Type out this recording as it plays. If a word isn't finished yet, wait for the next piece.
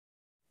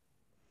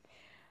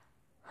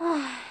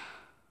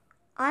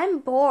I'm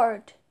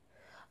bored.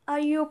 Are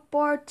you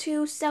bored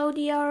too,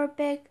 Saudi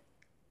Arabic?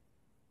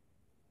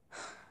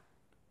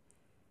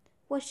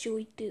 What should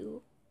we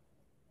do?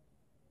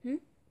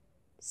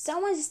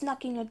 Someone is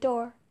knocking the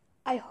door.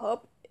 I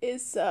hope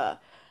it's a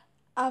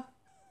a,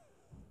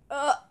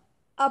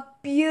 a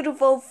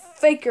beautiful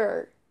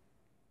figure.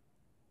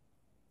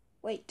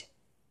 Wait.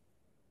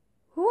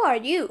 Who are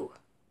you?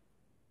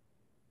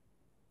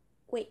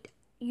 Wait.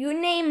 Your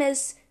name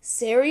is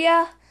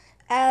Syria,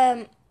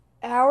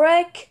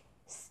 Iraq,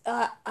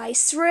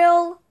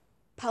 Israel,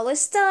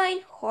 Palestine,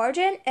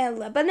 Jordan, and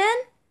Lebanon?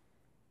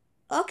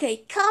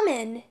 Okay, come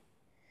in.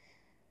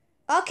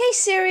 Okay,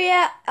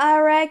 Syria,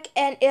 Iraq,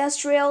 and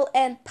Israel,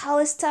 and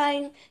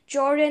Palestine,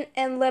 Jordan,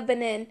 and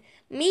Lebanon.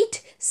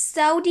 Meet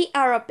Saudi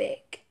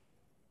Arabic.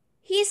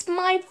 He's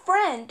my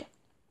friend.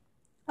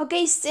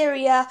 Okay,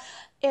 Syria,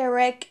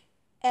 Iraq,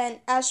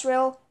 and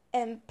Israel,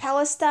 and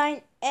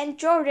Palestine, and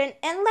Jordan,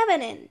 and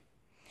Lebanon.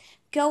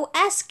 Go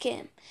ask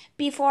him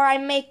before I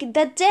make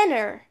the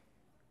dinner.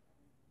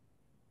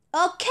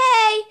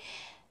 Okay,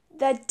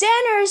 the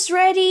dinner's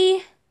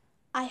ready.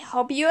 I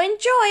hope you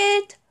enjoy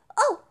it.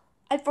 Oh,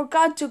 I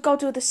forgot to go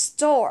to the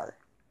store.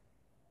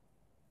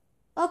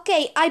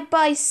 Okay, I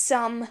buy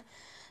some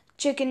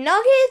chicken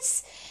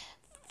nuggets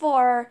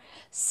for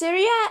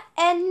Syria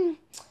and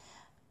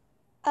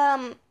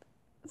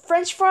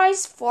French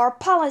fries for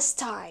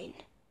Palestine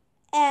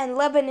and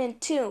Lebanon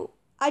too.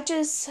 I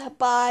just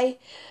buy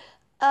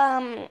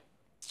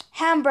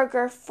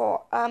hamburger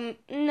for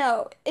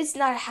no, it's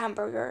not a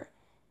hamburger.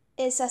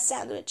 It's a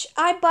sandwich.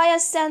 I buy a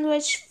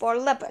sandwich for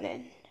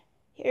Lebanon.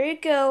 Here you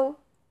go.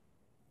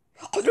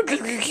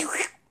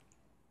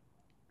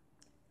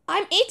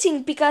 I'm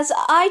eating because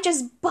I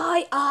just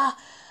buy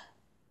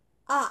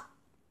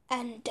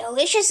and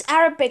delicious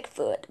Arabic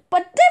food,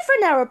 but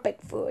different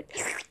Arabic food.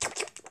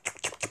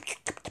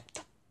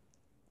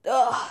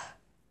 Ugh.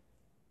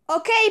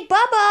 Okay,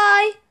 bye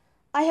bye.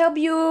 I hope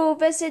you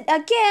visit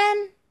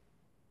again.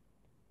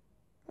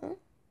 Huh?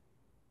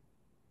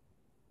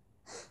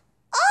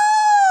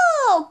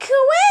 Oh,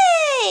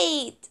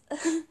 Kuwait!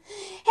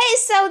 Hey,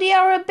 Saudi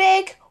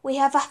Arabic, we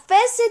have a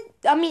visit.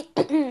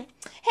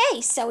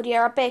 Hey, Saudi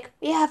Arabic,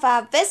 we have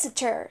a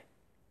visitor.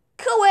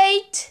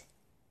 Kuwait.